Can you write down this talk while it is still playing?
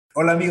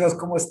Hola amigos,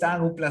 ¿cómo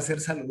están? Un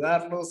placer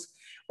saludarlos.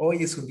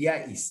 Hoy es un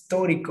día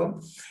histórico.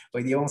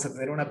 Hoy día vamos a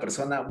tener una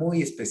persona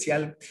muy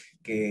especial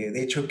que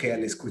de hecho que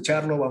al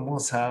escucharlo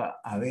vamos a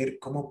ver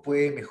cómo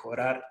puede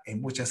mejorar en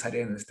muchas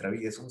áreas de nuestra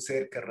vida. Es un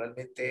ser que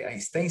realmente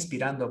está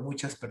inspirando a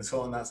muchas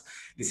personas,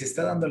 les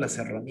está dando las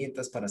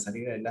herramientas para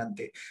salir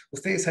adelante.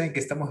 Ustedes saben que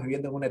estamos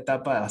viviendo en una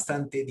etapa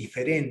bastante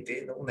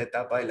diferente, ¿no? Una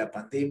etapa de la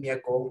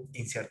pandemia con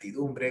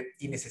incertidumbre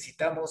y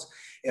necesitamos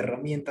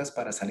herramientas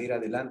para salir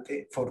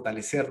adelante,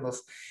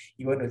 fortalecernos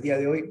y bueno, el día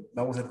de hoy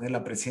vamos a tener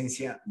la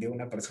presencia de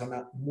una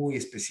persona muy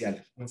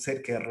especial, un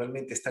ser que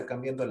realmente está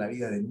cambiando la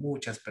vida de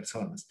muchas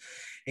personas.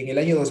 En el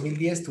año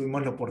 2010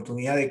 tuvimos la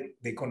oportunidad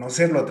de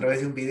conocerlo a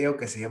través de un video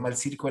que se llama El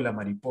Circo de la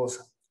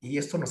Mariposa. Y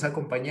esto nos ha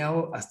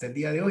acompañado hasta el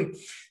día de hoy.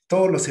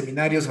 Todos los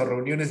seminarios o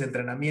reuniones de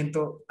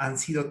entrenamiento han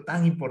sido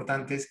tan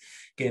importantes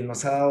que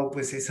nos ha dado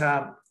pues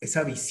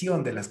esa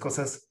visión de las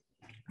cosas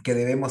que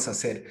debemos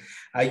hacer.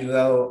 Ha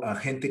ayudado a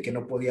gente que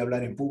no podía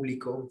hablar en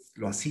público,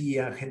 lo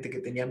hacía, gente que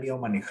tenía miedo a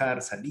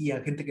manejar,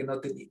 salía, gente que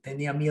no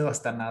tenía miedo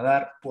hasta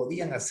nadar,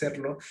 podían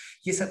hacerlo.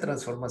 Y esa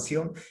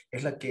transformación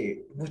es la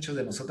que muchos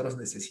de nosotros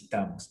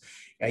necesitamos.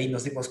 Ahí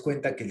nos dimos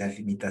cuenta que las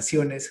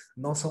limitaciones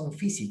no son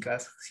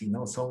físicas,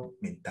 sino son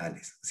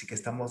mentales. Así que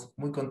estamos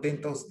muy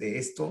contentos de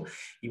esto.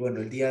 Y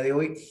bueno, el día de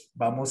hoy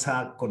vamos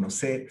a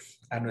conocer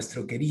a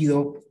nuestro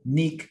querido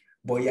NICK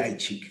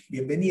VUJICIC.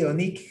 Bienvenido,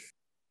 Nick.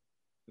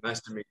 Nice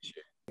to meet you.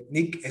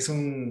 Nick, es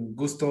un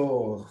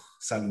gusto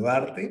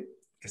saludarte.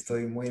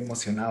 Estoy muy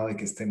emocionado de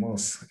que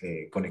estemos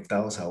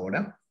conectados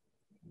ahora.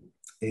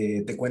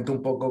 Te cuento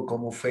un poco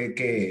cómo fue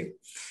que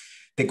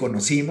te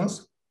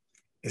conocimos.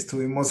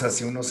 Estuvimos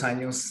hace unos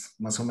años,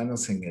 más o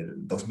menos en el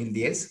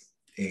 2010,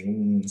 en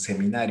un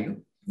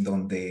seminario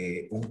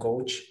donde un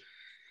coach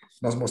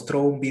nos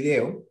mostró un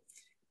video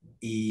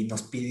y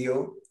nos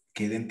pidió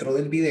que dentro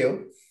del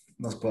video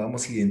nos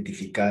podamos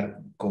identificar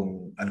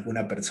con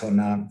alguna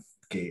persona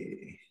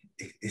que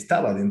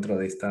estaba dentro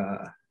de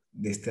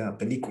esta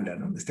película,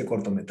 ¿no? De este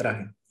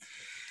cortometraje.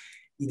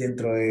 Y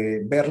dentro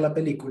de ver la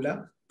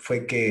película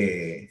fue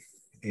que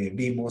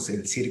vimos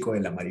el circo de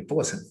la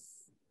mariposa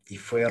y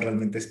fue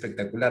realmente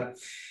espectacular.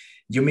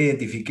 Yo me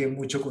identifiqué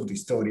mucho con tu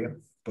historia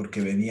porque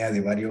venía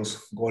de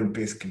varios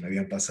golpes que me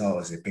habían pasado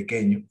desde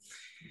pequeño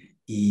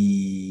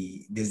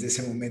y desde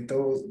ese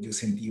momento yo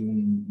sentí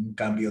un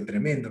cambio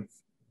tremendo.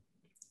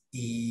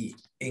 Y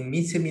en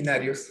mis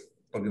seminarios,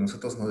 porque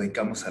nosotros nos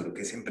dedicamos a lo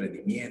que es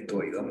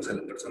emprendimiento, ayudamos a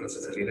las personas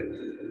a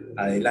salir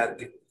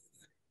adelante,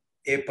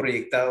 he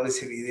proyectado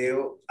ese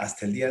video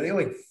hasta el día de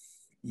hoy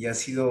y ha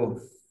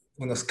sido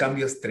unos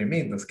cambios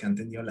tremendos que han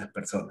tenido las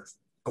personas,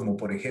 como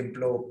por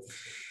ejemplo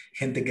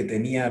gente que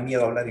tenía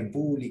miedo a hablar en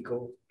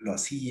público, lo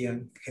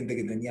hacían, gente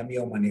que tenía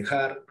miedo a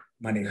manejar,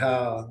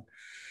 manejaban,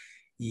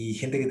 y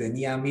gente que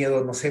tenía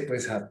miedo, no sé,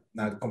 pues a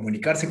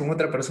comunicarse con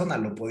otra persona,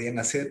 lo podían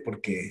hacer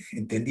porque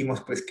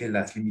entendimos pues que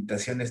las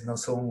limitaciones no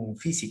son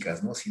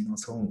físicas, ¿no? Sino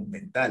son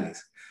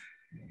mentales.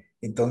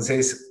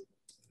 Entonces,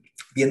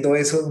 viendo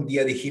eso, un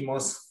día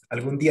dijimos,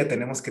 algún día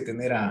tenemos que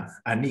tener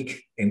a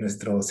Nick en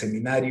nuestro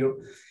seminario,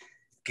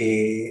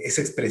 que esa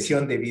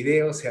expresión de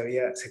video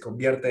se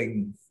convierta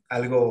en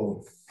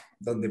algo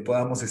donde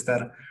podamos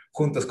estar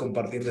juntos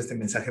compartiendo este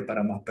mensaje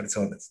para más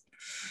personas.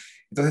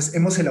 Entonces,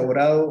 hemos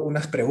elaborado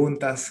unas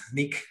preguntas,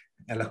 Nick,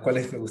 a las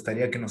cuales me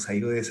gustaría que nos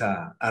ayudes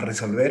a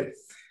resolver.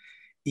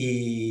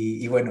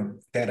 Y bueno,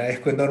 te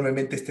agradezco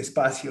enormemente este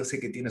espacio,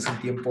 sé que tienes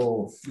un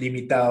tiempo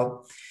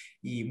limitado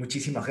y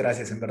muchísimas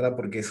gracias en verdad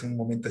porque es un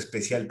momento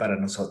especial para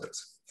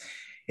nosotros.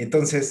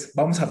 Entonces,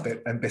 vamos a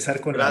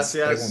empezar con las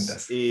Gracias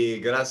preguntas.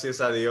 y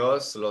gracias a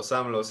Dios. Los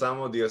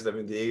amo. Dios te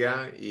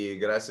bendiga y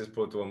gracias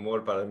por tu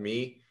amor para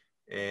mí.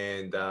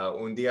 And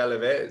un día a la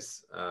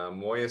vez,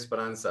 muy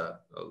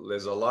esperanza.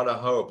 There's a lot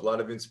of hope, a lot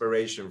of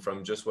inspiration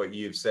from just what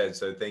you've said.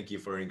 So thank you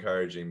for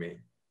encouraging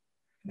me.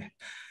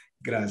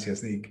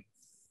 Gracias, Nick.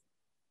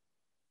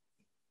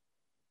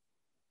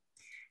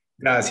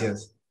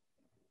 Gracias.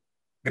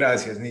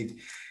 Gracias,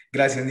 Nick.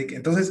 Gracias, Nick.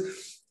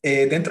 Entonces,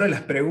 dentro de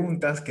las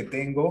preguntas que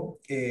tengo,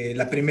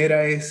 la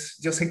primera es,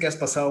 yo sé que has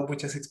pasado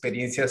muchas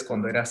experiencias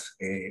cuando eras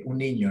un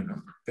niño,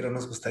 ¿no? Pero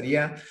nos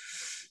gustaría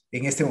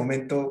en este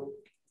momento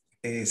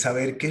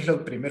saber qué es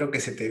lo primero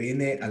que se te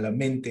viene a la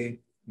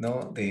mente,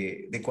 ¿no?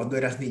 De cuando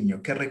eras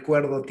niño. ¿Qué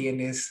recuerdo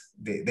tienes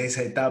de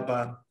esa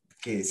etapa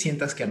que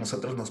sientas que a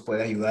nosotros nos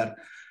puede ayudar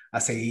a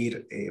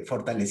seguir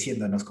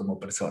fortaleciéndonos como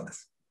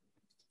personas?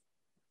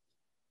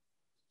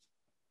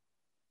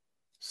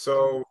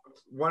 So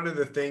one of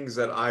the things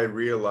that I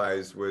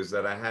realized was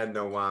that I had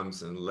no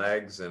arms and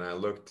legs and I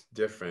looked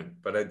different,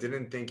 but I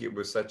didn't think it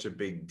was such a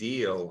big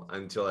deal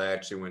until I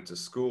actually went to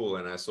school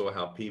and I saw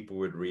how people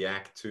would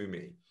react to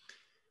me.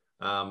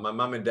 My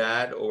mom and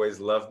dad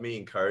always loved me,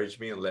 encouraged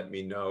me, and let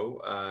me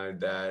know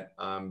that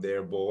I'm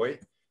their boy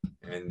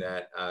and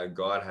that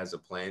God has a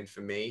plan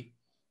for me.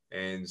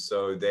 And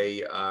so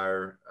they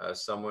are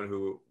someone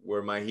who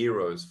were my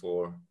heroes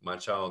for my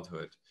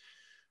childhood.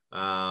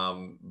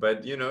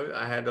 But you know,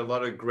 I had a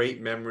lot of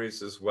great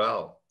memories as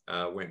well.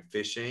 Went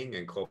fishing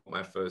and caught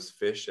my first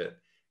fish at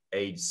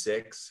age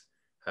 6.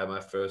 had my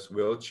first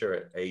wheelchair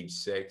at age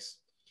 6,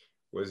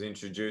 was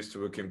introduced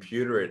to a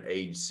computer at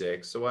age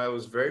 6. So I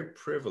was very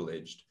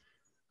privileged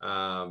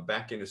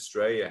back in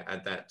Australia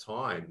at that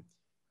time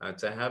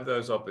to have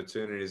those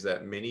opportunities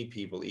that many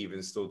people,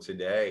 even still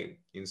today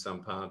in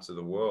some parts of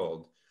the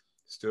world,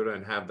 still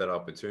don't have that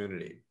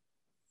opportunity.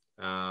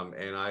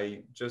 And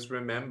I just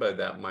remember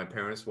that my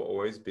parents were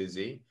always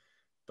busy,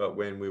 but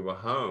when we were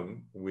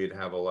home, we'd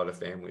have a lot of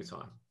family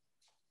time.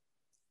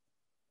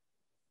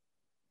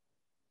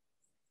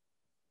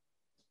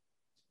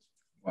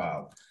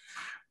 Wow.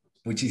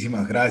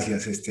 Muchísimas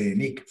gracias,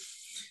 Nick.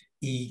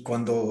 Y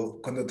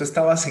cuando tú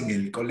estabas en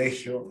el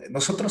colegio,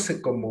 nosotros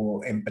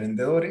como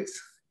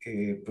emprendedores,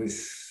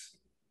 pues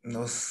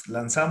nos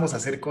lanzamos a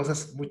hacer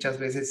cosas muchas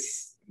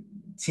veces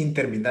sin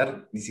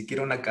terminar ni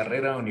siquiera una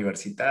carrera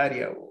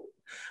universitaria o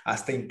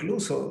hasta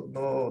incluso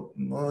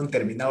no han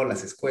terminado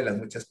las escuelas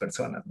muchas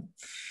personas, ¿no?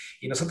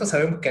 Y nosotros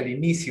sabemos que al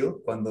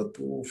inicio, cuando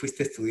tú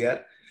fuiste a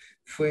estudiar,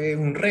 fue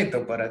un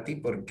reto para ti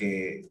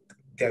porque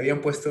te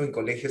habían puesto en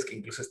colegios que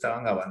incluso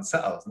estaban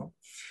avanzados, ¿no?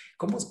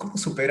 ¿Cómo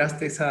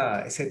superaste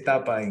esa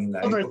etapa en la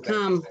época?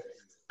 Overcome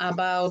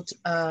about,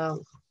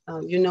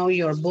 you know,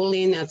 your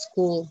bullying at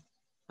school,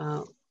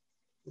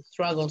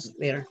 struggles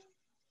there.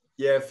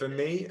 Yeah, for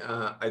me,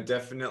 I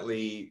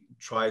definitely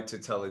tried to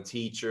tell a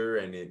teacher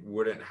and it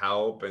wouldn't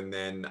help. And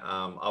then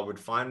I would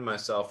find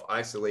myself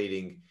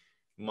isolating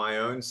my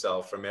own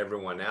self from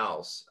everyone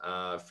else,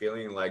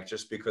 feeling like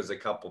just because a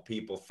couple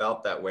people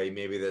felt that way,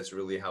 maybe that's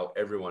really how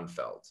everyone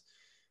felt.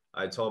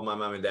 I told my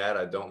mom and dad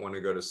I don't want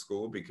to go to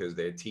school because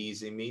they're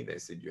teasing me. They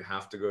said, you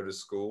have to go to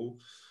school.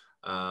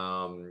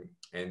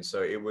 And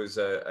so it was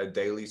a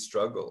daily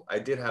struggle. I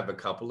did have a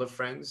couple of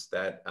friends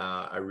that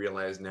I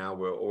realize now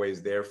were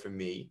always there for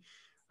me.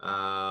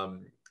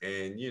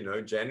 And, you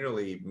know,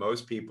 generally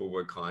most people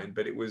were kind,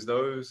 but it was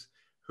those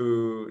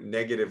who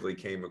negatively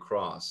came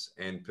across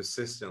and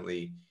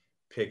persistently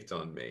picked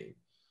on me.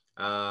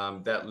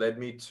 That led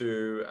me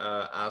to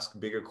ask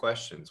bigger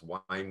questions.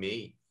 Why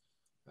me?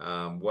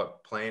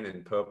 What plan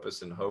and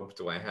purpose and hope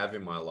do I have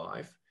in my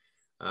life?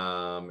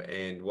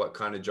 And what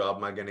kind of job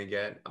am I going to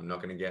get? I'm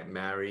not going to get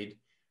married.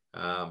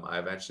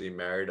 I've actually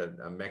married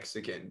a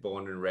Mexican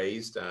born and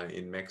raised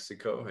in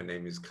Mexico. Her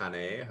name is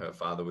Kane. Her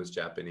father was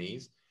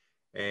Japanese.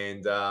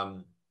 And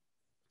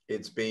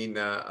it's been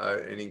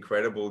an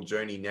incredible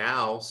journey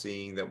now,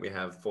 seeing that we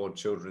have 4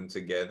 children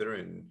together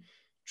and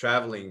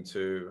traveling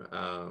to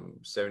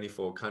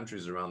 74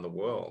 countries around the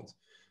world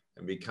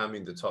and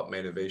becoming the top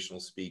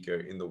motivational speaker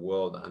in the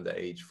world under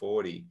age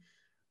 40.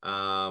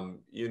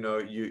 You know,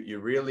 you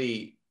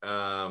really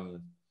are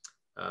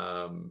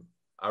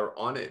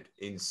honored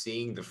in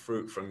seeing the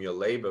fruit from your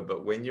labor,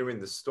 but when you're in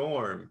the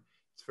storm,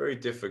 it's very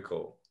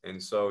difficult.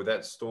 And so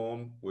that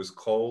storm was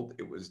cold,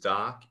 it was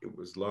dark, it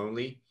was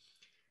lonely.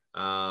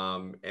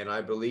 And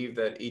I believe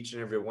that each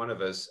and every one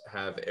of us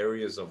have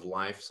areas of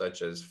life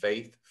such as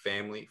faith,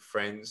 family,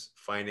 friends,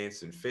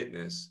 finance, and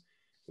fitness,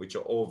 which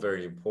are all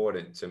very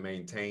important to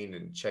maintain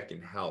and check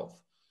in health.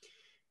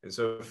 And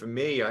so for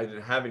me, I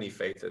didn't have any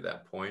faith at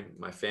that point.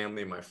 My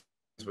family, my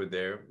friends were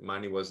there.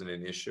 Money wasn't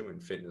an issue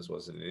and fitness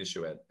wasn't an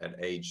issue at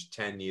age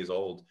 10 years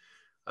old.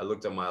 I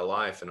looked at my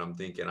life and I'm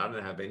thinking, I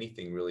don't have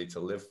anything really to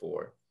live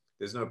for.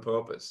 There's no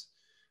purpose.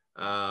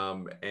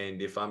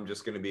 And if I'm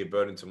just going to be a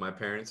burden to my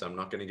parents, I'm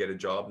not going to get a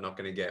job, not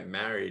going to get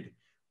married,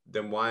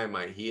 then why am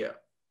I here?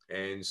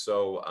 And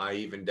so I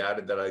even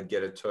doubted that I'd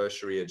get a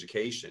tertiary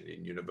education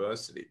in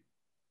university.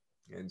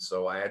 And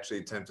so I actually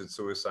attempted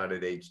suicide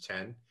at age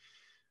 10.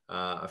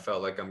 I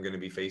felt like I'm going to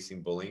be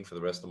facing bullying for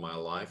the rest of my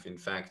life. In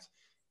fact,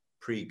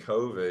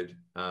 pre-COVID,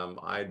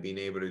 I'd been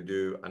able to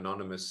do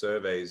anonymous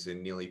surveys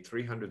in nearly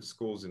 300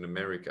 schools in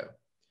America.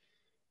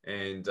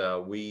 And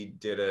we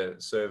did a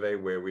survey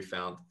where we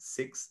found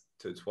 6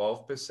 to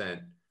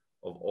 12%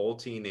 of all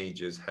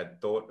teenagers had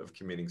thought of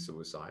committing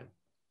suicide.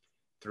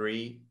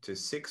 3 to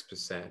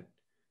 6%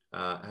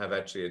 have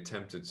actually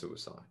attempted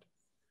suicide.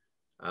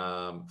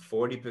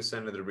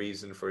 40% of the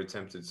reason for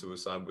attempted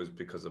suicide was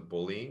because of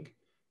bullying,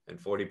 and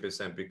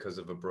 40% because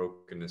of a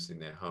brokenness in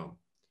their home.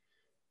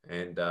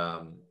 And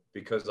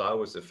because I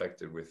was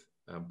affected with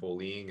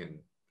bullying and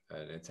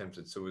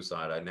attempted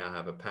suicide, I now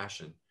have a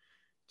passion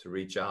to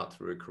reach out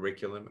through a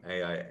curriculum,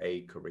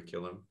 AIA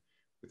curriculum,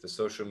 with a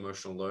social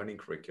emotional learning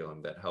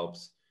curriculum that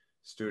helps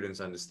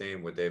students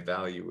understand what their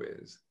value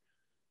is,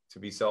 to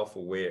be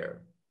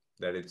self-aware,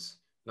 that it's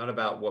not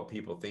about what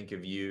people think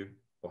of you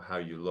or how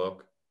you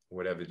look,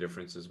 whatever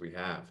differences we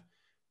have,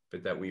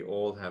 but that we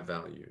all have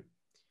value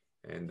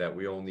and that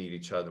we all need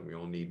each other. We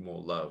all need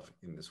more love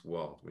in this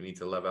world. We need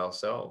to love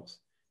ourselves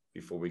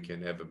before we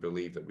can ever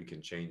believe that we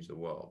can change the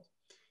world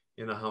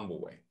in a humble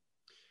way.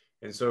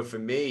 And so for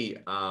me,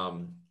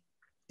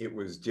 it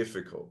was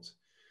difficult.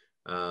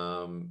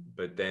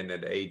 But then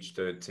at age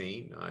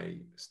 13, I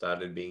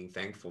started being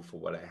thankful for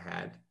what I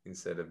had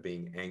instead of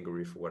being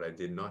angry for what I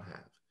did not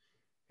have.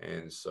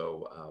 And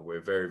so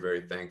we're very,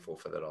 very thankful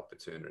for that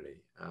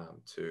opportunity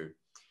to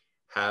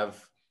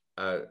have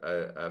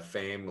a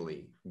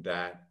family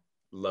that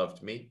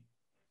loved me,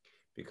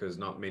 because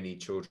not many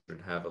children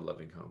have a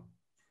loving home.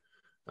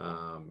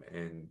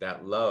 And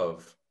that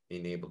love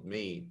enabled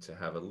me to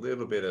have a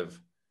little bit of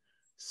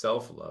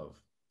self-love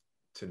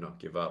to not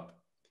give up.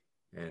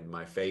 And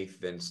my faith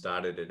then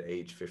started at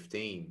age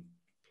 15.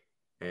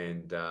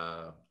 And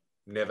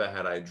never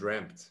had I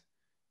dreamt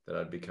that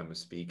I'd become a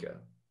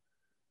speaker.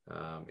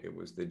 It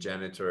was the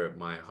janitor at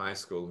my high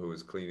school who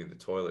was cleaning the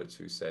toilets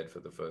who said for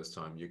the first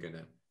time, "You're going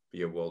to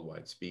be a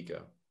worldwide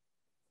speaker."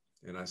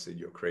 And I said,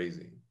 "You're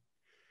crazy."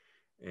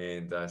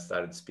 And I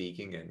started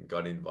speaking and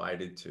got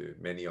invited to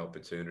many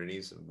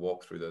opportunities and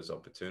walked through those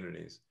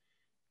opportunities.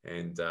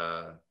 And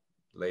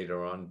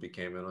later on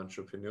became an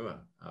entrepreneur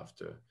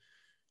after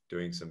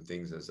doing some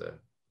things as a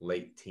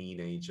late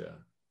teenager,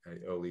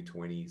 early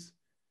 20s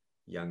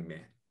young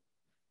man.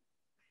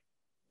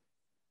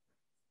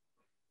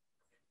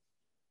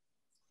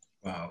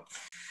 Wow.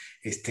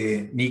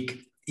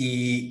 Nick,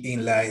 y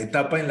en la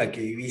etapa en la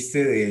que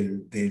viviste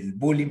del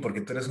bullying,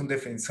 porque tú eres un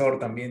defensor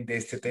también de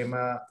este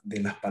tema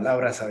de las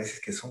palabras a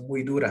veces que son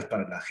muy duras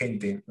para la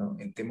gente, ¿no?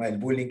 El tema del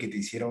bullying que te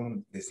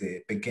hicieron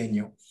desde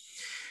pequeño,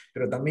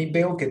 pero también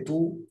veo que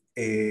tú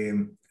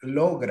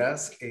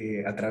logras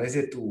a través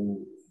de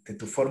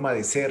tu forma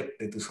de ser,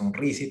 de tu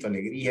sonrisa y tu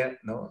alegría,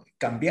 ¿no?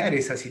 Cambiar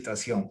esa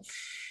situación.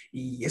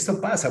 Y esto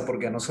pasa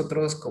porque a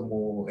nosotros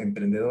como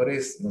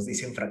emprendedores nos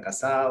dicen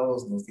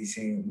fracasados, nos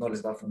dicen no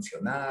les va a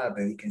funcionar,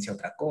 dedíquense a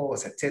otra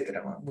cosa,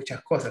 etcétera, ¿no?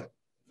 Muchas cosas.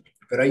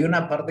 Pero hay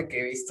una parte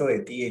que he visto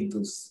de ti en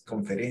tus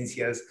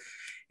conferencias,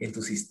 en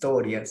tus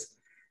historias,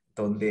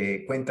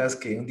 donde cuentas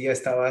que un día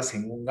estabas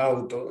en un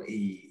auto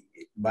y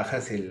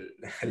bajas el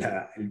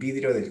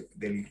vidrio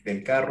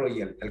del carro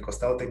y al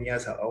costado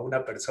tenías a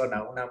una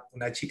persona,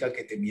 una chica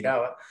que te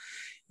miraba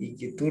y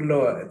que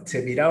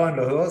se miraban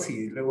los dos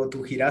y luego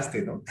tú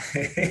giraste, ¿no?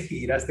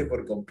 Giraste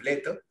por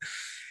completo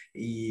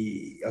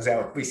y, o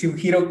sea, hice un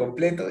giro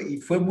completo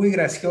y fue muy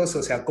gracioso,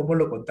 o sea, cómo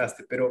lo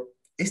contaste, pero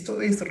esto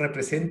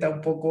representa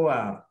un poco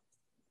a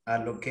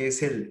lo que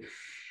es el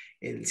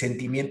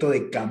sentimiento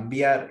de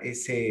cambiar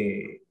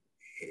ese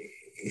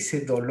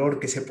dolor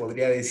que se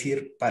podría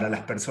decir para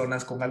las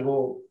personas con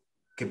algo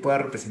que pueda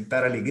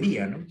representar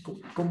alegría, ¿no?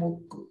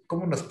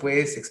 ¿Cómo nos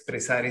puedes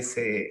expresar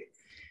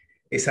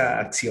esa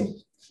acción?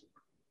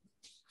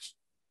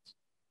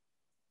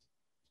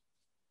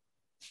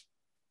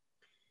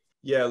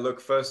 Yeah, look,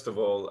 first of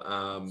all,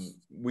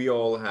 we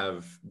all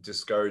have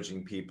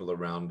discouraging people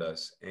around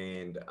us.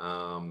 And,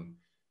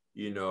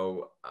 you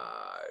know,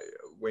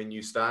 when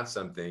you start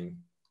something,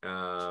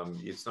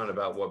 it's not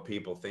about what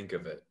people think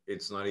of it.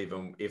 It's not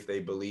even if they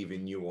believe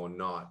in you or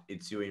not.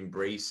 It's you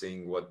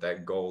embracing what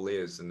that goal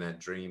is and that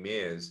dream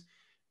is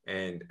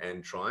and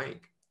trying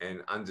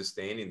and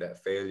understanding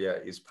that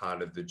failure is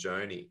part of the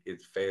journey.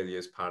 Failure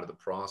is part of the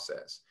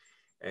process.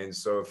 And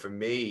so for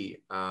me,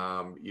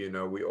 you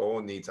know, we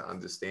all need to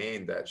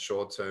understand that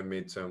short-term,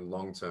 mid-term,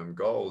 long-term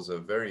goals are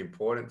very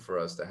important for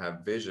us to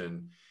have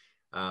vision.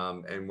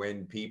 And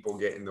when people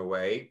get in the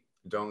way,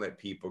 don't let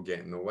people get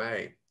in the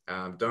way.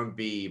 Don't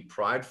be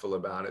prideful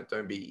about it.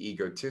 Don't be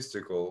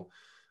egotistical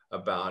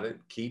about it.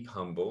 Keep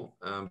humble.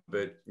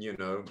 But, you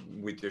know,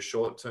 with your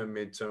short-term,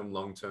 mid-term,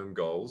 long-term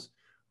goals,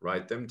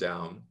 write them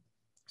down,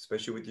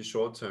 especially with your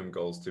short-term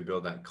goals to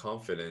build that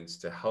confidence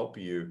to help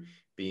you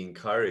be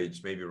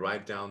encouraged. Maybe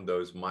write down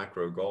those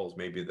micro goals,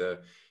 maybe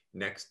the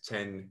next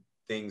 10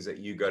 things that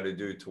you got to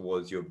do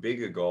towards your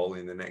bigger goal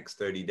in the next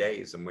 30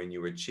 days. And when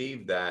you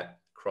achieve that,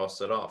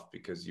 cross it off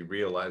because you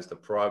realize the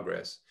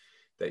progress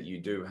that you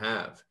do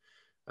have.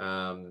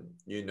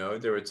 You know,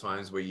 there are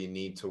times where you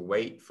need to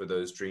wait for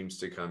those dreams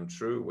to come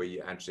true, where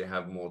you actually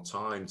have more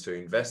time to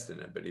invest in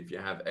it. But if you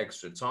have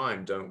extra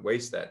time, don't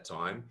waste that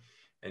time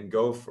and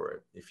go for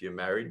it. If you're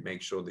married,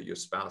 make sure that your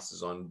spouse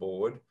is on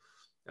board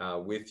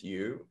with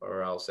you,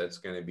 or else that's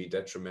going to be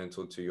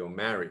detrimental to your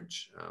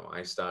marriage.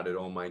 I started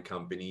all my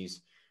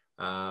companies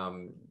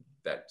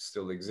that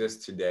still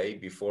exist today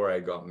before I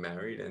got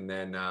married. And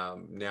then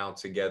now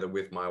together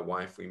with my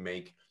wife, we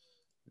make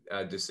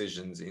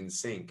decisions in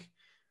sync.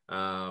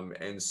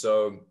 And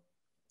so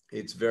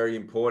it's very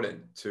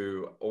important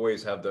to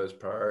always have those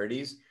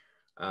priorities.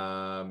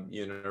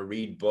 You know,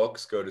 read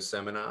books, go to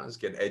seminars,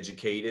 get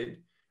educated.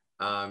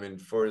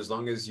 And for as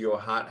long as your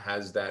heart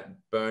has that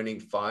burning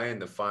fire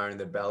and the fire in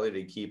the belly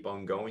to keep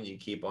on going, you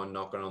keep on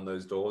knocking on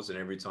those doors. And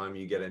every time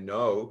you get a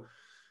no,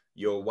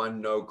 you're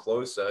one no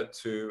closer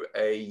to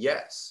a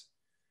yes.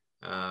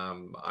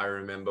 I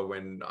remember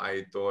when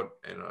I thought,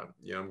 you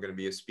know, I'm going to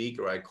be a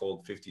speaker, I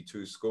called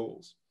 52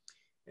 schools.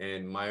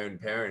 And my own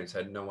parents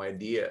had no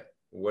idea,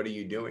 what are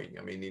you doing?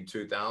 I mean, in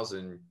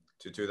 2000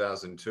 to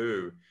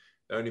 2002,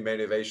 the only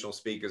motivational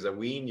speakers that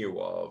we knew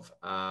of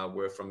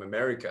were from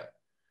America.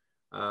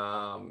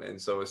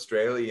 And so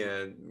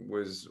Australia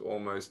was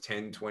almost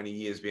 10, 20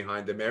 years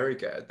behind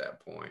America at that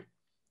point.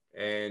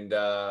 And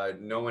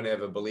no one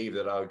ever believed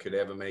that I could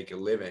ever make a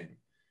living,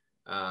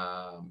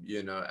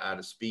 you know, out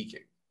of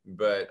speaking.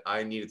 But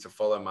I needed to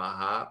follow my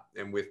heart,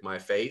 and with my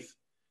faith,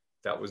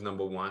 that was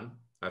number one.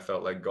 I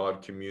felt like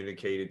God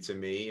communicated to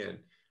me and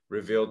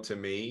revealed to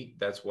me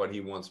that's what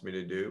he wants me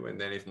to do. And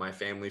then if my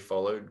family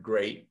followed,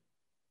 great.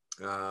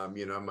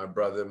 You know, my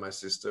brother, my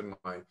sister,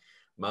 my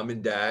mom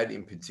and dad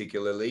in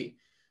particularly.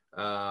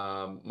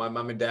 My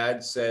mom and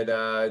dad said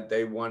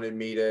they wanted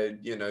me to,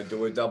 you know,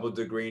 do a double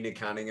degree in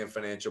accounting and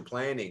financial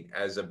planning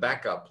as a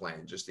backup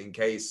plan, just in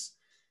case,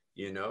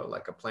 you know,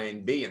 like a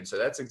plan B. And so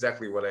that's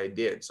exactly what I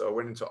did. So I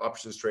went into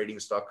options trading,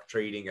 stock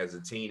trading as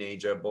a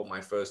teenager, bought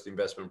my first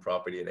investment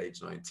property at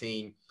age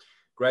 19,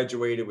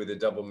 graduated with a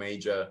double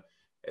major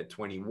at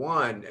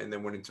 21, and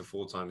then went into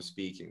full-time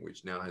speaking,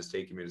 which now has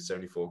taken me to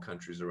 74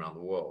 countries around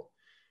the world.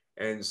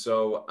 And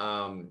so,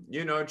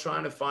 you know,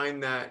 trying to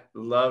find that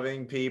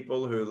loving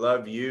people who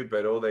love you,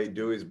 but all they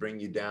do is bring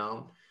you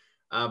down.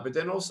 But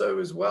then also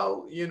as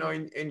well, you know,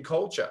 in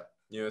culture,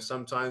 you know,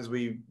 sometimes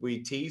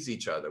we tease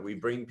each other. We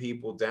bring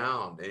people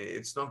down.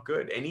 It's not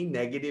good. Any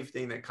negative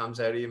thing that comes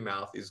out of your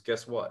mouth is,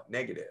 guess what?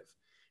 Negative.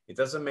 It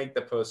doesn't make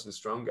the person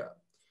stronger.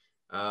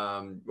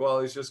 Well,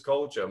 it's just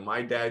culture.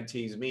 My dad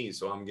teased me,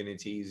 so I'm going to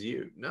tease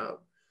you. No.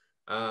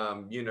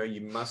 You know,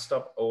 you must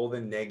stop all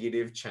the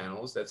negative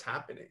channels that's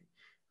happening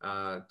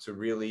to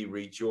really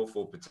reach your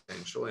full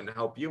potential and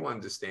help you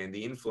understand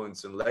the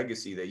influence and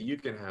legacy that you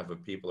can have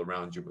of people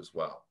around you as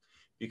well.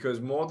 Because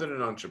more than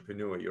an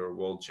entrepreneur, you're a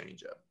world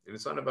changer. And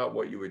it's not about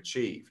what you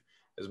achieve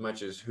as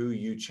much as who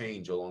you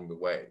change along the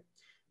way.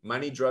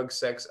 Money, drugs,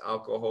 sex,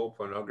 alcohol,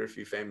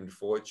 pornography, fame, and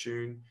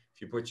fortune.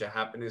 If you put your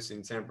happiness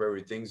in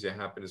temporary things, your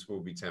happiness will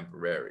be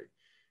temporary.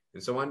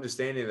 And so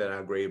understanding that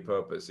our greater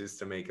purpose is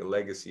to make a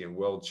legacy and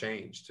world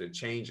change, to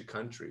change a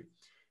country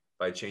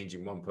by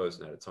changing one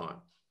person at a time.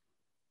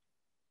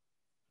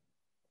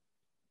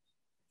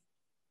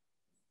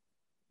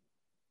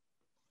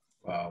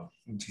 Wow,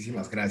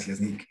 muchísimas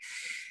gracias, Nick.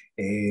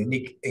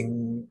 Nick,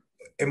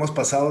 hemos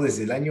pasado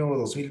desde el año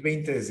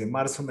 2020, desde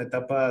marzo, una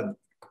etapa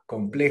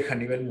compleja a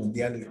nivel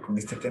mundial con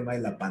este tema de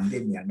la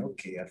pandemia, ¿no?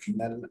 Que al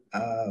final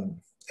ha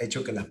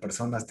hecho que las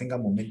personas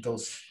tengan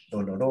momentos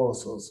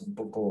dolorosos, un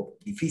poco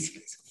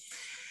difíciles.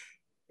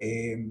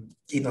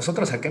 Y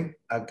nosotros acá,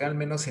 al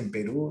menos en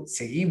Perú,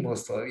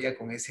 seguimos todavía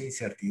con esa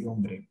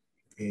incertidumbre.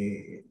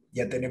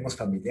 Ya tenemos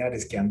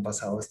familiares que han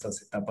pasado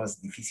estas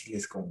etapas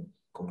difíciles con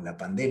la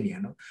pandemia,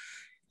 ¿no?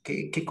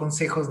 ¿Qué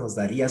consejos nos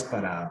darías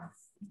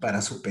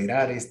para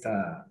superar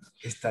esta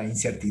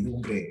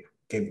incertidumbre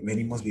que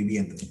venimos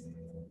viviendo?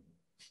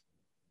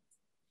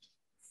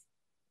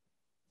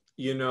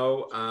 You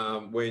know,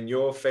 when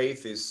your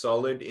faith is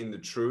solid in the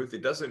truth,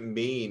 it doesn't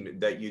mean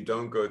that you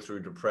don't go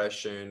through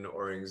depression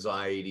or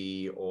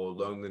anxiety or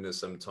loneliness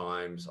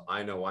sometimes.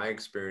 I know I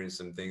experienced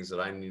some things that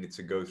I needed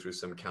to go through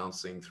some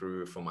counseling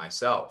through for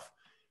myself.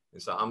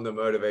 And so I'm the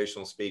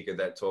motivational speaker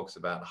that talks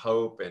about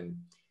hope and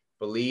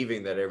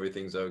believing that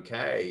everything's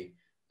okay.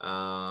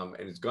 And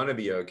it's going to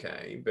be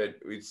okay, but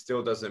it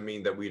still doesn't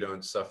mean that we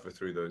don't suffer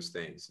through those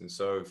things. And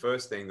so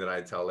first thing that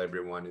I tell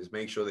everyone is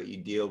make sure that you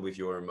deal with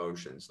your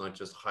emotions, not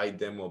just hide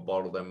them or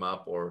bottle them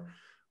up or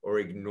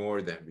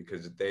ignore them,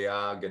 because they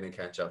are going to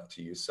catch up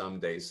to you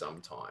someday,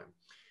 sometime.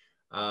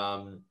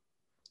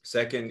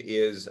 Second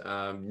is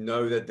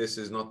know that this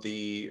is not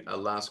the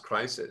last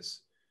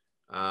crisis.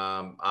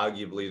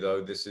 Arguably,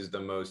 though, this is the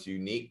most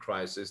unique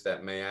crisis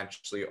that may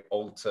actually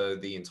alter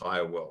the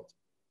entire world.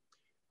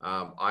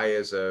 I,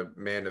 as a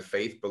man of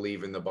faith,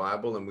 believe in the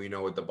Bible, and we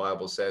know what the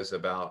Bible says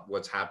about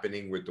what's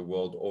happening with the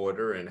world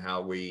order and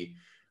how we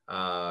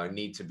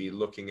need to be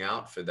looking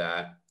out for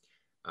that,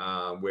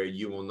 where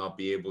you will not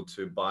be able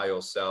to buy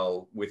or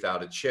sell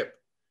without a chip.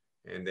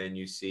 And then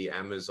you see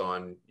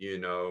Amazon, you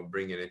know,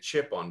 bringing a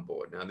chip on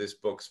board. Now, this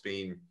book's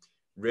been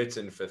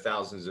written for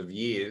thousands of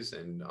years,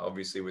 and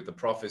obviously with the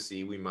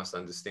prophecy, we must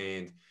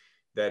understand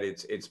that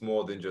it's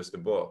more than just a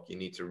book. You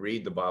need to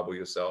read the Bible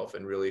yourself.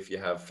 And really, if you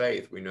have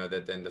faith, we know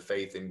that then the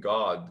faith in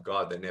God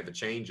that never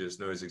changes,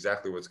 knows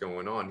exactly what's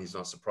going on. He's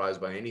not surprised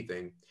by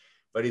anything,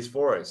 but he's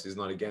for us. He's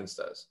not against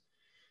us.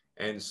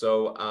 And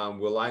so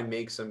will I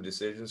make some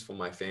decisions for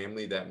my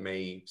family that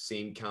may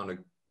seem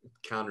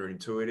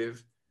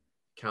counterintuitive,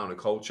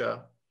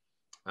 counterculture?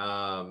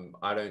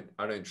 I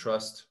don't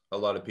trust a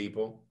lot of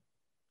people,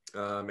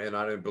 and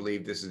I don't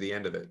believe this is the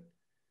end of it.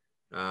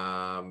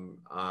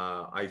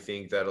 I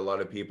think that a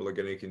lot of people are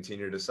going to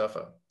continue to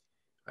suffer.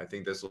 I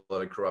think there's a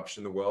lot of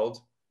corruption in the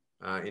world,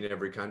 in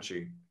every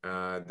country,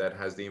 that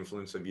has the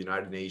influence of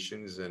United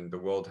Nations and the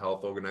World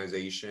Health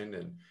Organization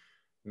and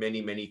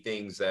many, many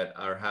things that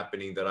are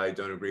happening that I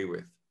don't agree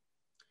with.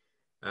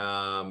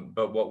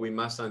 But what we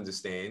must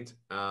understand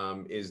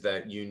is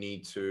that you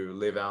need to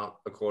live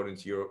out according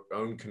to your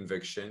own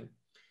conviction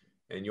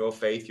and your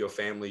faith, your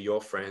family, your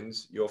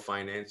friends, your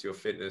finance, your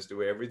fitness.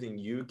 Do everything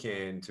you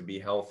can to be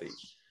healthy.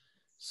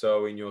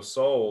 So in your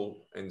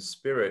soul and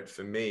spirit,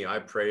 for me, I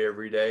pray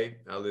every day.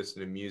 I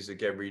listen to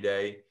music every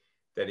day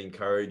that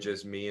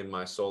encourages me and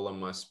my soul and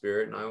my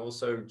spirit. And I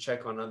also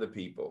check on other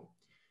people.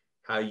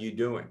 How you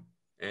doing?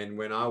 And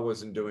when I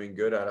wasn't doing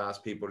good, I'd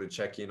ask people to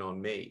check in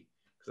on me,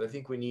 because I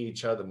think we need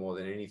each other more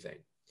than anything.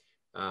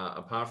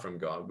 Apart from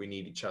God, we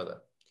need each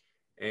other.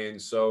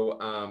 And so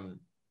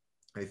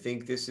I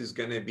think this is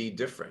going to be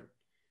different.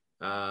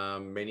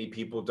 Many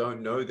people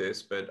don't know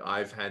this, but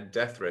I've had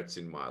death threats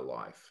in my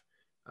life.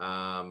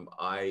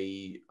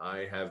 I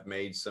have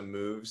made some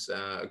moves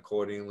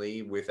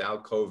accordingly with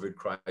our COVID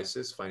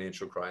crisis,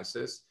 financial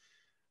crisis,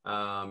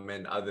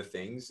 and other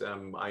things.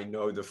 I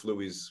know the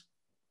flu is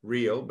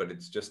real, but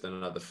it's just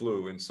another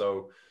flu. And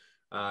so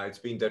it's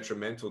been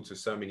detrimental to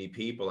so many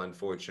people,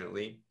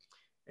 unfortunately.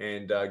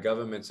 And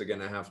governments are going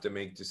to have to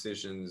make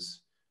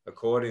decisions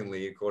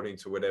accordingly, according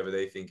to whatever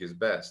they think is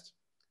best.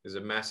 There's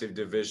a massive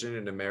division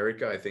in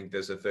America. I think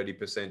there's a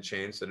 30%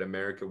 chance that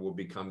America will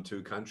become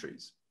two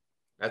countries.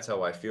 That's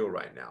how I feel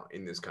right now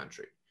in this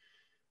country.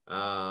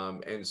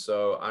 And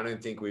so I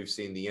don't think we've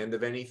seen the end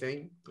of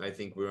anything. I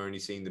think we're only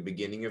seeing the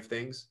beginning of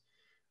things.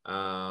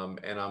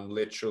 And I'm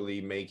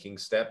literally making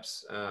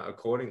steps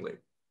accordingly.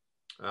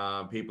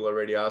 People are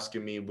already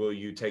asking me, will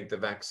you take the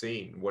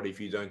vaccine? What if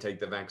you don't take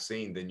the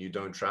vaccine? Then you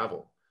don't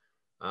travel.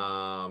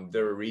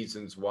 There are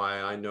reasons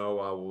why I know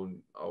I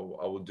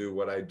will do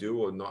what I do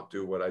or not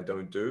do what I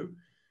don't do.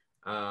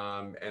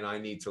 And I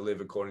need to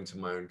live according to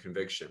my own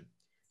conviction.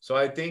 So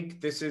I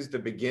think this is the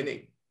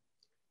beginning.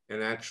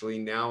 And actually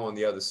now on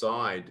the other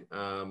side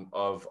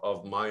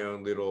of my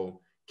own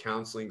little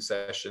counseling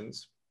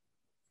sessions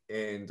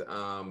and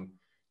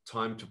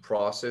time to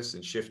process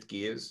and shift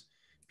gears.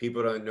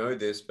 People don't know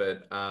this,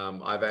 but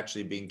I've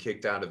actually been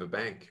kicked out of a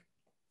bank.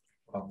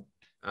 Wow.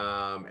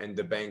 And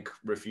the bank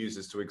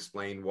refuses to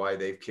explain why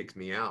they've kicked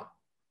me out.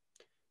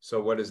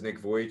 So what does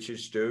NICK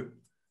VUJICIC do?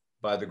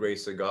 By the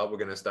grace of God, we're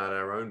going to start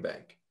our own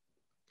bank.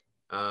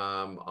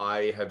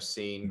 I have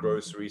seen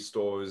grocery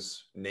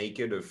stores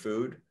naked of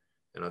food.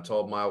 And I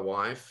told my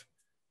wife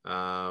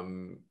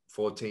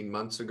 14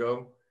 months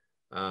ago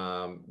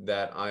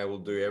that I will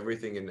do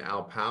everything in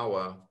our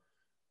power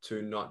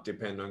to not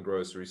depend on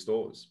grocery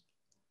stores.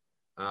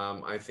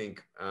 I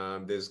think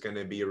there's going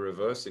to be a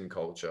reverse in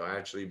culture. I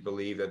actually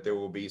believe that there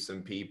will be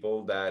some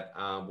people that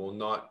will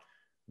not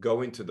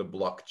go into the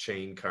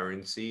blockchain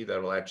currency,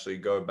 that will actually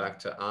go back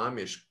to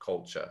Amish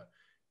culture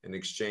and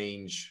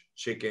exchange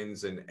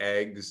chickens and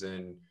eggs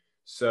and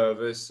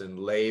service and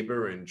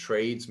labor and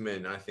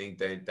tradesmen. I think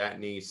that that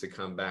needs to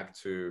come back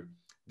to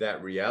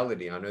that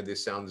reality. I know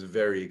this sounds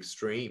very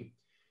extreme,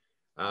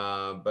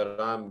 but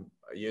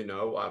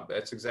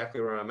that's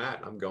exactly where I'm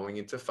at. I'm going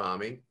into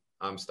farming.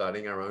 I'm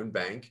starting our own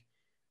bank,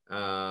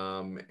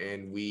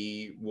 and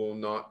we will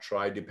not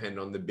try to depend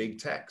on the big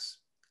techs.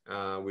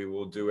 We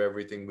will do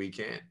everything we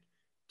can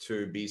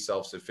to be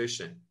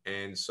self-sufficient.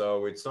 And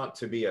so it's not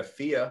to be a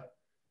fear,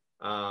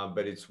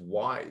 but it's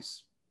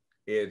wise.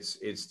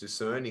 It's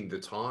discerning the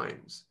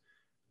times,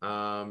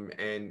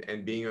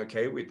 and being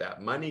okay with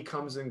that. Money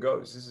comes and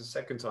goes. This is the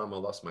second time I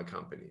lost my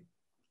company.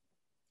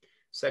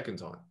 Second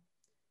time.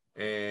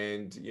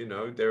 And,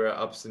 there are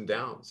ups and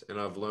downs, and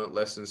I've learned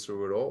lessons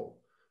through it all.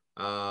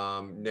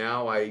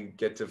 Now I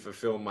get to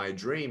fulfill my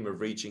dream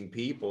of reaching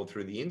people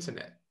through the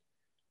internet,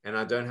 and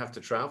I don't have to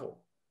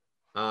travel.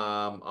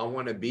 I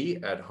want to be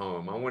at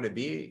home. I want to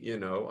be,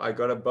 I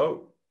got a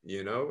boat,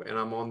 and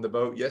I'm on the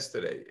boat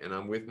yesterday, and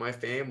I'm with my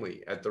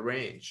family at the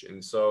ranch.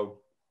 And so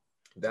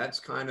that's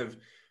kind of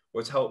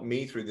what's helped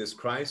me through this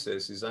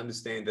crisis, is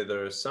understand that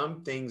there are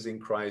some things in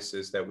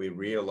crisis that we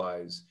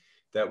realize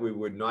that we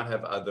would not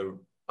have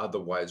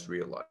otherwise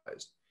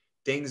realized.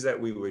 Things that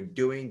we were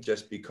doing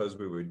just because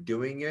we were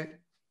doing it,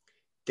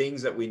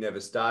 things that we never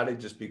started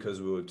just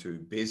because we were too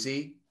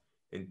busy,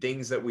 and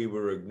things that we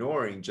were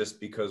ignoring just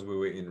because we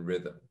were in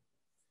rhythm.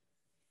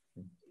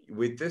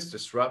 With this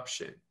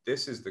disruption,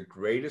 this is the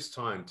greatest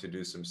time to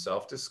do some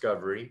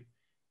self-discovery,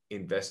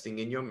 investing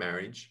in your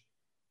marriage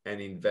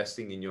and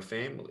investing in your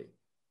family.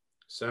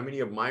 So many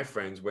of my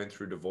friends went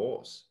through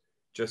divorce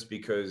just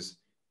because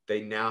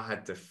they now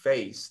had to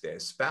face their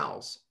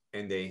spouse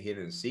and their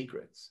hidden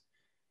secrets.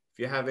 If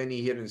you have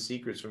any hidden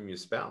secrets from your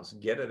spouse,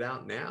 get it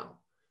out now.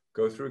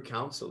 Go through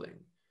counseling.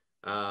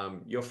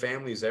 Your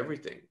family is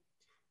everything.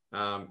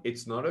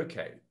 It's not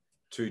okay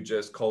to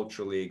just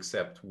culturally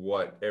accept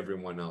what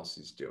everyone else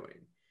is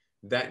doing.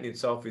 That in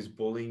itself is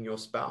bullying your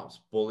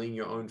spouse, bullying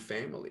your own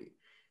family.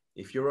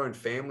 If your own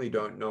family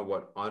don't know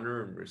what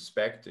honor and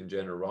respect and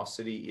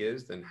generosity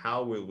is, then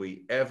how will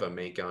we ever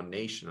make our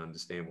nation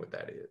understand what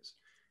that is?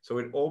 So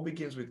it all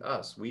begins with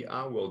us. We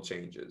are world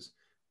changers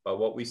by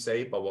what we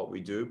say, by what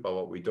we do, by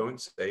what we don't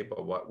say,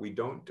 by what we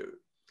don't do.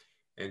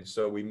 And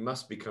so we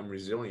must become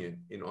resilient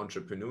in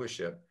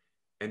entrepreneurship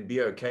and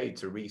be okay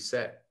to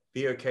reset.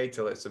 Be okay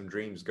to let some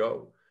dreams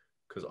go,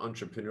 because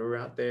entrepreneur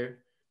out there,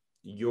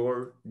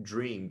 your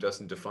dream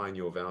doesn't define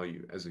your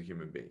value as a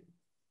human being.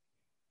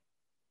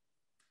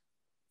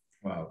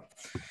 Wow.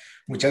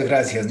 Muchas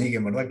gracias, Nick.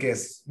 En verdad que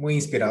es muy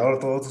inspirador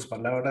todas tus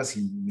palabras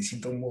y me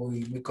siento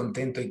muy, muy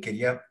contento, y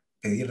quería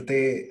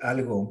pedirte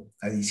algo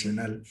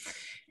adicional.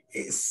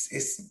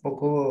 Es un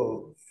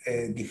poco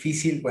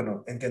difícil,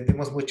 bueno,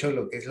 entendemos mucho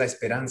lo que es la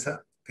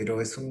esperanza,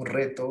 pero es un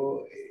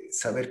reto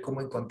saber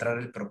cómo encontrar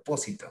el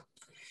propósito.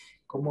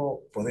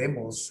 ¿Cómo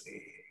podemos,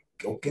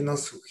 o qué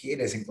nos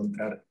sugieres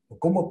encontrar, o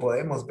cómo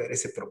podemos ver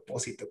ese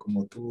propósito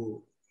como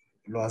tú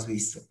lo has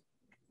visto?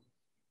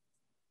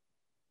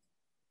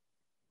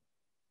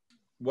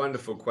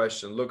 Wonderful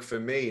question. Look, for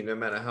me, no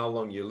matter how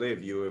long you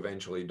live, you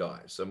eventually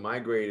die. So my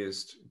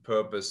greatest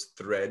purpose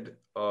thread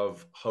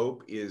of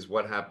hope is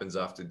what happens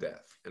after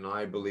death. And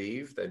I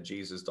believe that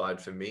Jesus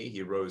died for me.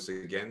 He rose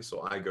again,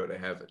 so I go to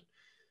heaven.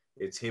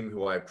 It's him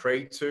who I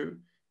pray to.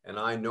 And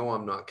I know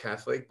I'm not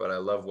Catholic, but I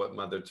love what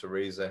Mother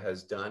Teresa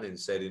has done and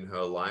said in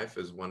her life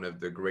as one of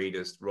the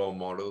greatest role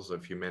models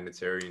of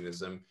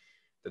humanitarianism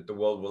that the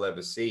world will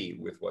ever see,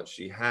 with what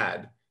she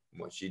had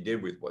and what she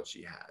did with what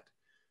she had.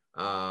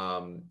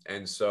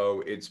 And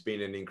so it's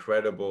been an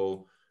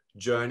incredible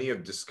journey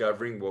of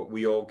discovering what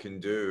we all can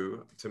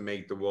do to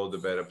make the world a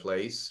better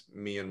place.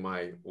 Me and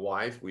my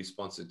wife, we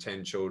sponsored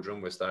 10 children.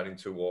 We're starting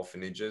 2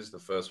 orphanages. The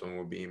first one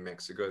will be in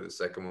Mexico. The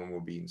second one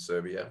will be in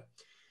Serbia,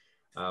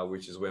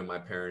 which is where my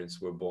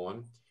parents were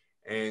born.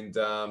 And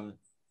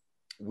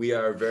we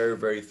are very,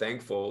 very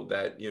thankful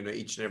that, you know,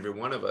 each and every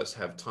one of us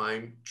have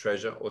time,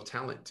 treasure, or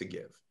talent to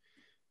give.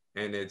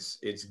 And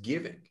it's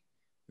giving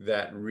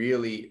that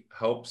really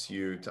helps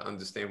you to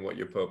understand what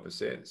your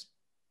purpose is,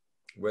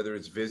 whether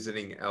it's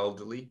visiting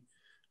elderly,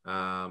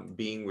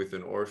 being with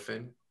an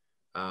orphan,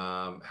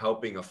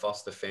 helping a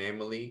foster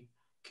family,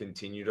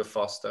 continue to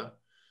foster,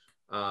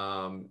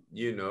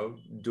 you know,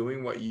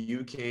 doing what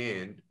you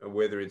can,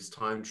 whether it's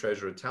time,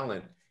 treasure, or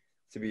talent,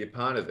 to be a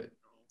part of it.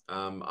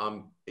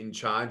 I'm in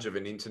charge of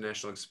an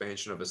international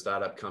expansion of a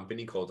startup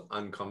company called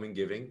Uncommon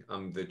Giving.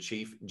 I'm the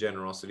Chief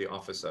Generosity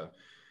Officer,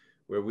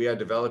 where we are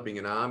developing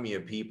an army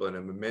of people and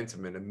a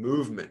momentum and a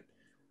movement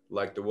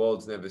like the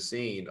world's never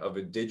seen of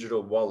a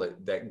digital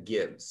wallet that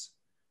gives.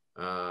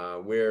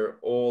 We're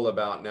all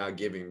about now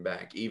giving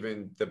back.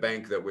 Even the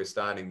bank that we're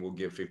starting will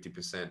give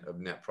 50% of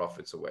net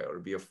profits away, or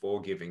it'll be a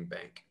forgiving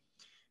bank.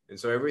 And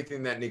so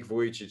everything that NICK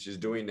VUJICIC is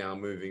doing now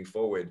moving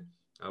forward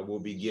will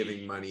be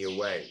giving money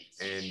away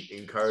and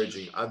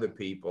encouraging other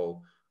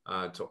people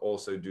to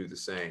also do the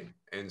same.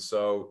 And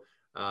so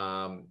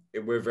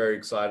we're very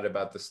excited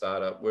about the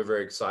startup. We're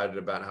very excited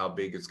about how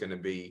big it's going to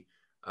be.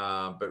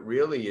 But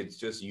really, it's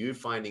just you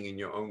finding in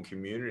your own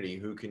community,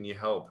 who can you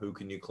help? Who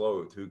can you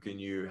clothe? Who can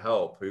you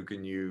help? Who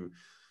can you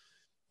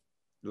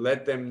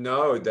let them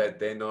know that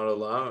they're not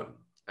alone?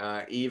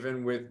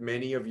 Even with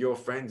many of your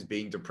friends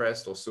being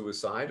depressed or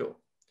suicidal,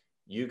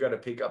 you got to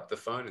pick up the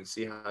phone and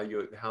see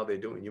how they're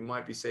doing. You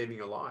might be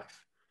saving a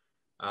life.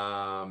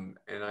 And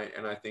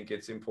I think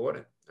it's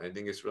important. I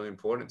think it's really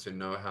important to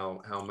know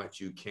how much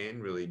you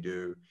can really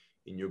do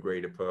in your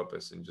greater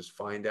purpose, and just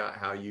find out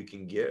how you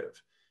can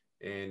give.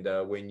 And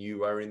when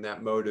you are in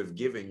that mode of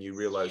giving, you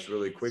realize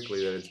really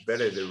quickly that it's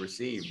better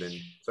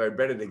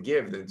to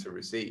give than to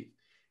receive.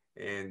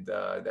 And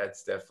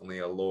that's definitely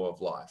a law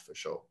of life for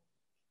sure.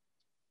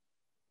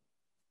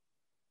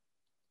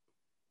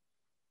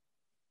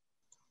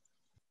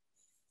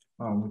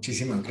 Oh,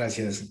 muchísimas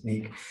gracias,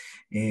 Nick.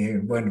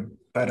 Bueno,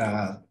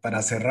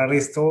 para cerrar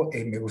esto,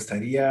 me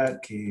gustaría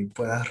que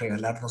puedas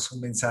regalarnos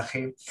un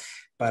mensaje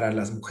para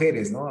las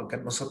mujeres, ¿no? Acá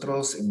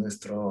nosotros en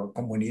nuestra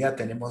comunidad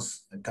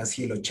tenemos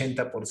casi el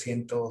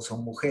 80%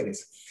 son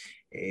mujeres.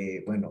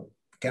 Bueno,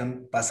 que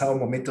han pasado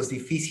momentos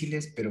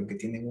difíciles, pero que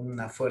tienen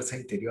una fuerza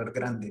interior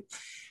grande.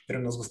 Pero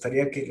nos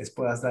gustaría que les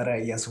puedas dar a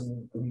ellas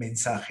un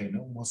mensaje,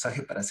 ¿no? Un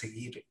mensaje para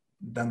seguir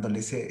dándole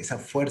esa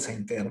fuerza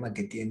interna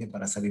que tiene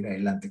para salir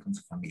adelante con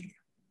su familia.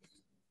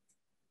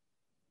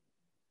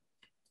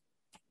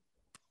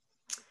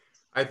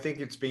 I think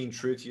it's being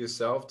true to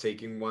yourself,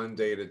 taking one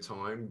day at a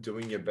time,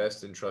 doing your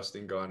best and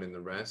trusting God in the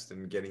rest,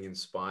 and getting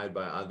inspired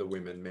by other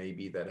women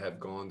maybe that have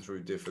gone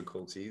through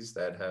difficulties,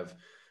 that have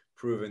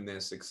proven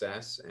their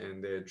success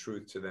and their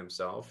truth to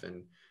themselves.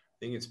 And I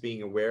think it's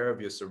being aware of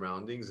your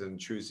surroundings and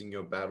choosing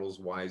your battles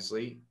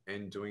wisely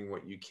and doing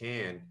what you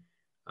can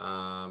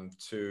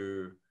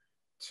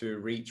to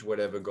reach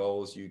whatever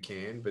goals you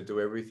can, but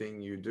do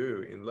everything you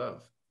do in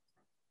love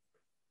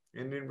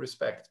and in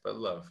respect, but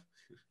love.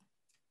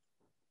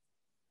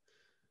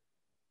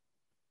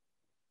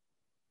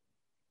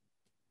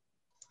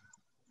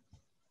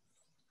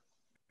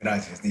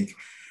 Gracias, Nick.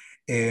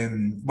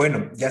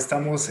 Bueno, ya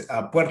estamos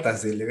a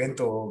puertas del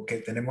evento que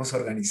tenemos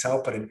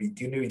organizado para el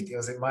 21 y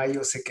 22 de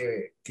mayo. Sé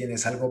que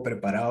tienes algo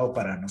preparado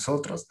para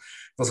nosotros.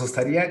 Nos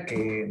gustaría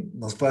que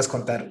nos puedas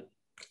contar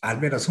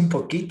al menos un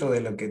poquito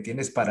de lo que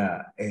tienes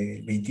para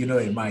el 21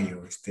 de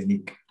mayo,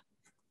 Nick.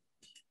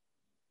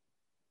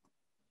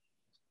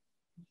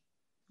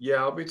 Yeah,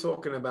 I'll be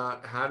talking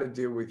about how to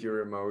deal with your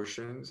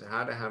emotions,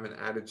 how to have an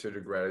attitude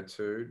of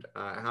gratitude,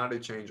 how to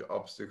change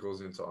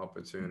obstacles into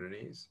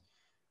opportunities,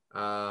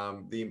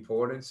 the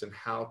importance and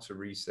how to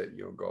reset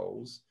your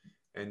goals.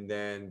 And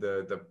then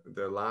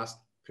the last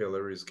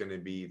pillar is going to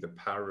be the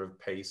power of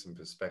pace and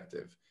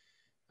perspective,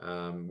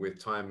 with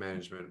time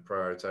management,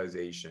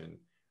 prioritization,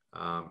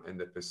 and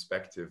the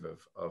perspective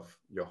of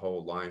your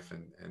whole life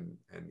and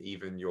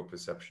even your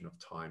perception of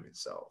time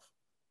itself.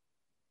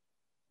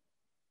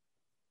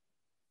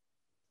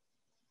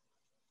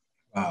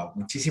 Wow,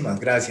 muchísimas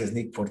gracias,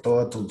 Nick, por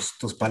todas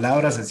tus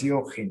palabras. Ha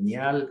sido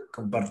genial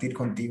compartir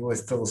contigo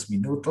estos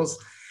minutos.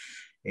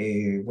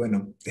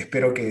 Bueno,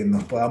 espero que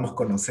nos podamos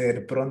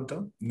conocer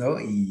pronto, ¿no?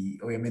 Y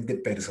obviamente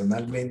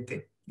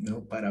personalmente.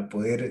 ¿no? Para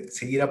poder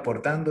seguir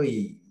aportando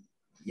y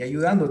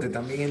ayudándote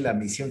también en la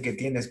misión que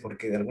tienes,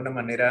 porque de alguna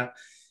manera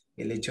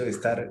el hecho de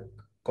estar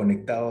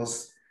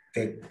conectados,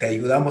 te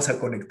ayudamos a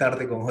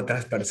conectarte con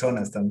otras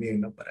personas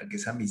también, ¿no? Para que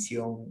esa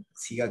misión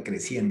siga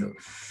creciendo.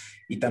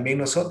 Y también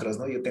nosotros,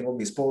 ¿no? Yo tengo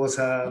mi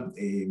esposa,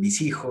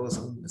 mis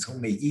hijos,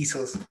 son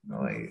mellizos,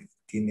 ¿no?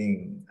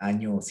 Tienen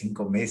año,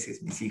 5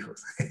 meses, mis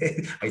hijos.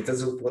 Ahí está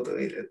su foto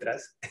de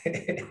detrás.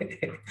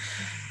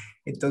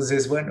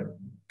 Entonces, bueno,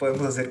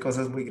 podemos hacer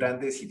cosas muy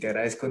grandes y te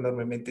agradezco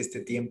enormemente este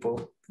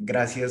tiempo.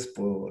 Gracias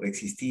por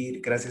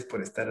existir, gracias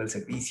por estar al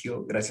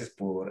servicio, gracias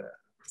por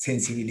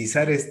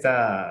sensibilizar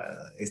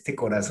este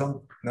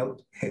corazón, ¿no?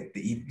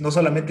 Y no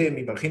solamente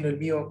me imagino el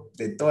mío,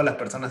 de todas las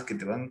personas que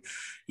te van a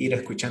ir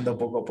escuchando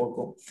poco a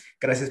poco.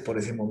 Gracias por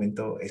ese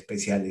momento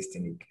especial,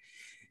 Nick.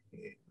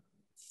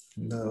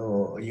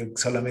 No, yo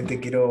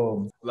solamente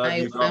quiero... Love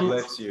you, God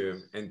bless you,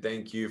 and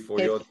thank you for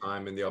your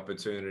time and the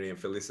opportunity, and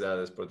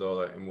felicidades por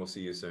todo, and we'll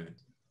see you soon.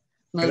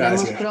 Nos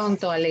vemos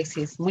pronto,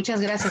 Alexis. Muchas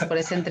gracias por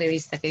esta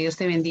entrevista. Que Dios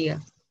te bendiga.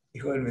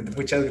 Igualmente,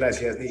 muchas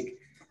gracias, Nick.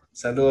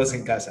 Saludos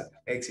en casa.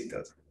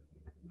 Éxitos.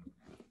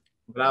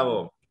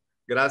 Bravo.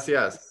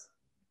 Gracias.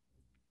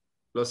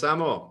 Los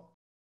amo.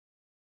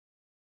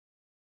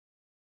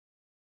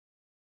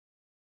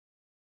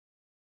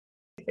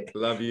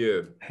 Love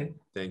you.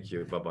 Thank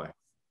you. Bye-bye.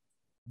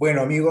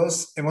 Bueno,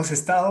 amigos, hemos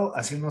estado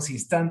hace unos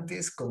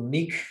instantes con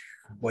NICK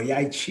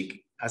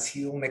VUJICIC. Ha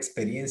sido una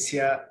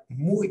experiencia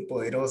muy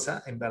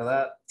poderosa. En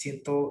verdad,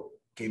 siento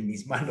que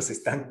mis manos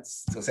están,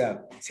 o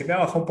sea, se me ha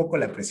bajado un poco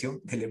la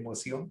presión de la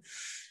emoción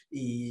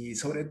y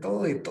sobre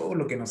todo de todo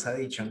lo que nos ha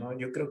dicho, ¿no?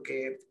 Yo creo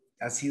que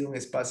ha sido un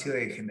espacio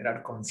de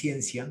generar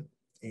conciencia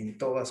en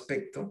todo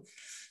aspecto,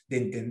 de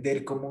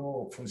entender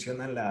cómo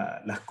funcionan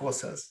las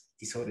cosas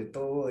y sobre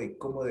todo de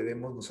cómo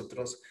debemos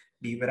nosotros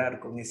vibrar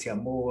con ese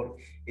amor,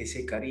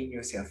 ese cariño,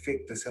 ese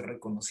afecto, ese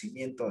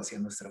reconocimiento hacia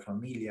nuestra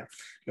familia,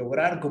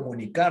 lograr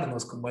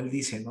comunicarnos, como él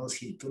dice, ¿no?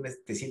 Si tú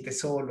te sientes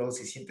solo,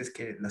 si sientes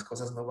que las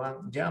cosas no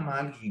van, llama a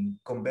alguien,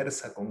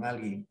 conversa con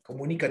alguien,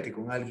 comunícate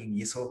con alguien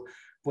y eso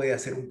puede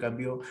hacer un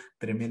cambio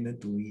tremendo en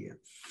tu vida.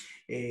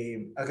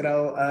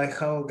 Ha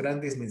dejado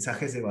grandes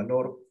mensajes de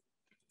valor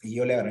y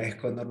yo le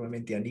agradezco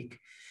enormemente a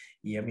Nick.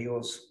 Y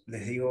amigos,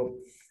 les digo,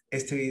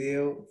 este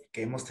video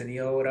que hemos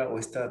tenido ahora o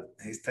esta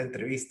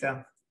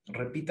entrevista,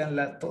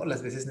 repítanla todas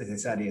las veces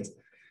necesarias,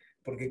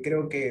 porque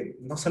creo que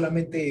no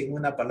solamente en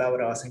una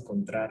palabra vas a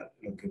encontrar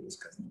lo que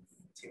buscas, ¿no?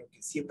 Sino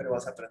que siempre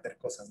vas a aprender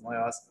cosas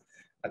nuevas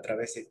a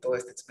través de toda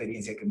esta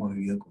experiencia que hemos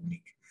vivido con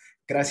Nick.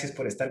 Gracias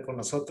por estar con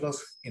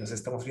nosotros y nos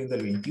estamos viendo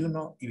el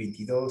 21 y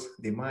 22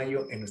 de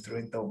mayo en nuestro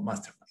evento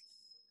Mastermind.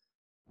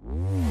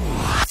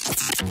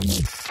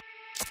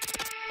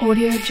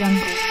 Audio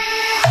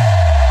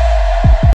Jungle.